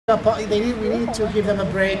We need to give them a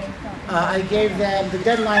break. I gave them, the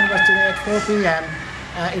deadline was today at 4 p.m.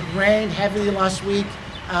 It rained heavily last week.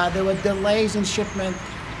 There were delays in shipment.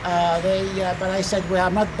 But I said, well,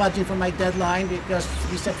 I'm not budging for my deadline because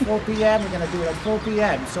we said 4 p.m. We're going to do it at 4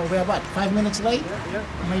 p.m. So we're what, 5 minutes late? Yeah.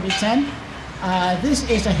 Maybe 10? This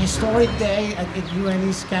is a historic day at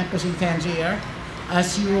UNE's campus in Tangier.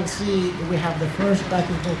 As you will see, we have the first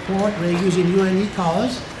basketball court. We're using UNE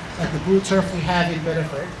colors, like the blue turf we have in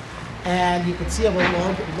Bedford. And you can see our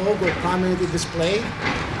logo prominently displayed.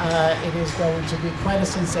 It is going to be quite a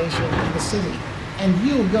sensation in the city. And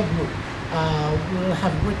you, your group, will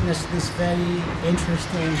have witnessed this very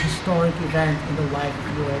interesting historic event in the life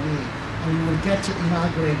of UNE. And you will get to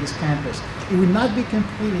inaugurate this campus. It will not be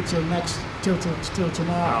completed till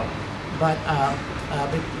tomorrow, but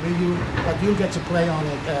you'll get to play on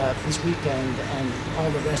it this weekend and all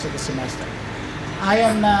the rest of the semester.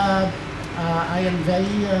 I'm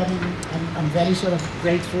very sort of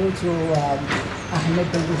grateful to Ahmed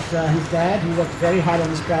and his dad, who worked very hard on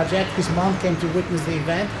this project. His mom came to witness the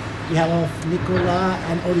event. We have Nicola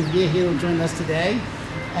and Olivier here who joined us today.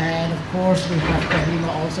 And of course we have Karima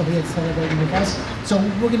also here celebrating with us. So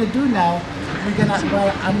what we're gonna do now,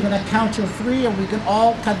 I'm gonna count to 3 and we can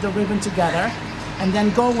all cut the ribbon together and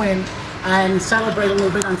then go in and celebrate a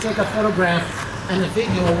little bit and take a photograph and a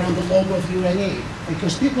video around the logo of UNE.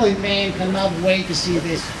 Because people in Maine cannot wait to see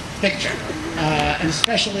this picture. And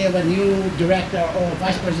especially of a new director or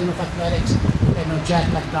vice president of athletics, Jack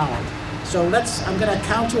McDonald. So I'm gonna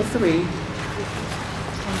count to 3.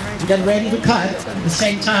 Get ready to cut at the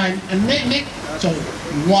same time. And Nick. So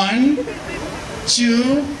 1,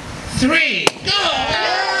 2, 3. Go!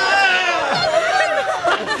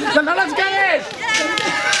 Yeah! Now let's get it!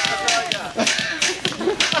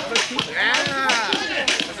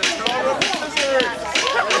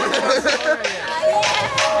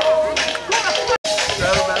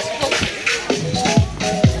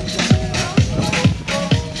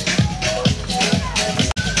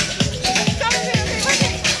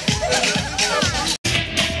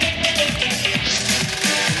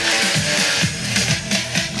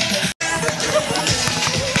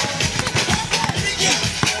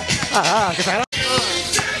 Que sagrado.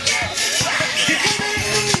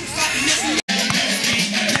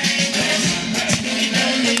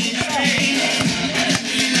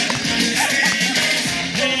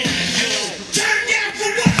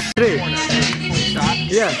 Three.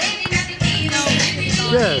 Yeah.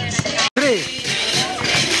 Good. 3.